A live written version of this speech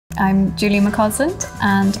I'm Julie McCausland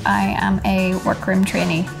and I am a workroom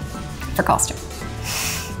trainee for costume.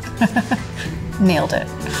 Nailed it.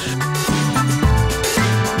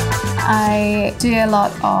 I do a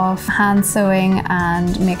lot of hand sewing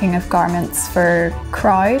and making of garments for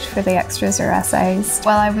crowd, for the extras or essays.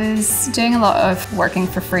 Well, I was doing a lot of working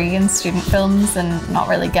for free in student films and not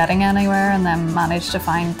really getting anywhere, and then managed to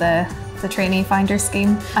find the trainee finder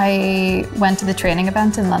scheme. I went to the training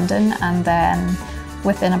event in London, and then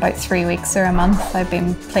within about 3 weeks or a month I'd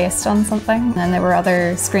been placed on something. And then there were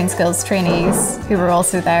other ScreenSkills trainees who were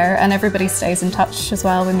also there, and everybody stays in touch as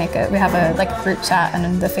well. We have a group chat,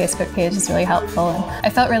 and the Facebook page is really helpful. And I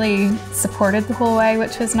felt really supported the whole way,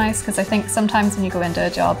 which was nice, because I think sometimes when you go into a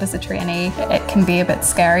job as a trainee it can be a bit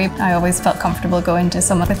scary. I always felt comfortable going to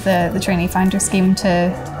someone with the trainee finder scheme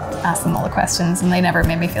to ask them all the questions, and they never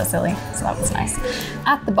made me feel silly, so that was nice.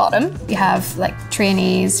 At the bottom you have like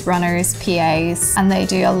trainees, runners, PAs, and they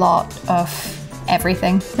do a lot of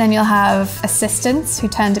everything. Then you'll have assistants who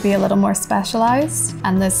tend to be a little more specialised,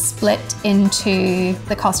 and they're split into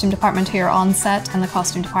the costume department who are on set and the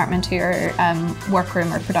costume department who are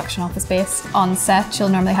workroom or production office based. On set you'll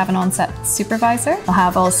normally have an on-set supervisor. You'll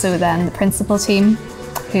have also then the principal team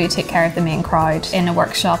who take care of the main crowd. In a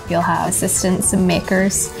workshop you'll have assistants and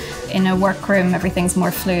makers. In a workroom everything's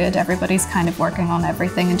more fluid, everybody's kind of working on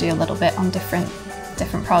everything and do a little bit on different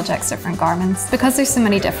projects, different garments. Because there's so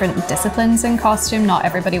many different disciplines in costume, not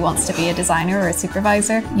everybody wants to be a designer or a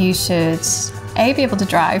supervisor. You should be able to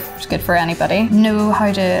drive, which is good for anybody, know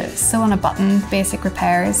how to sew on a button, basic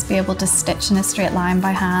repairs, be able to stitch in a straight line by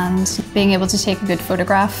hand, being able to take a good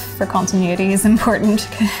photograph for continuity is important,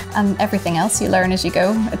 and everything else you learn as you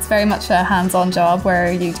go. It's very much a hands-on job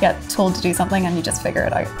where you get told to do something and you just figure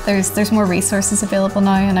it out. There's more resources available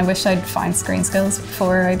now, and I wish I'd found ScreenSkills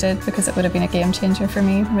before I did, because it would have been a game changer for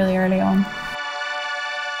me really early on.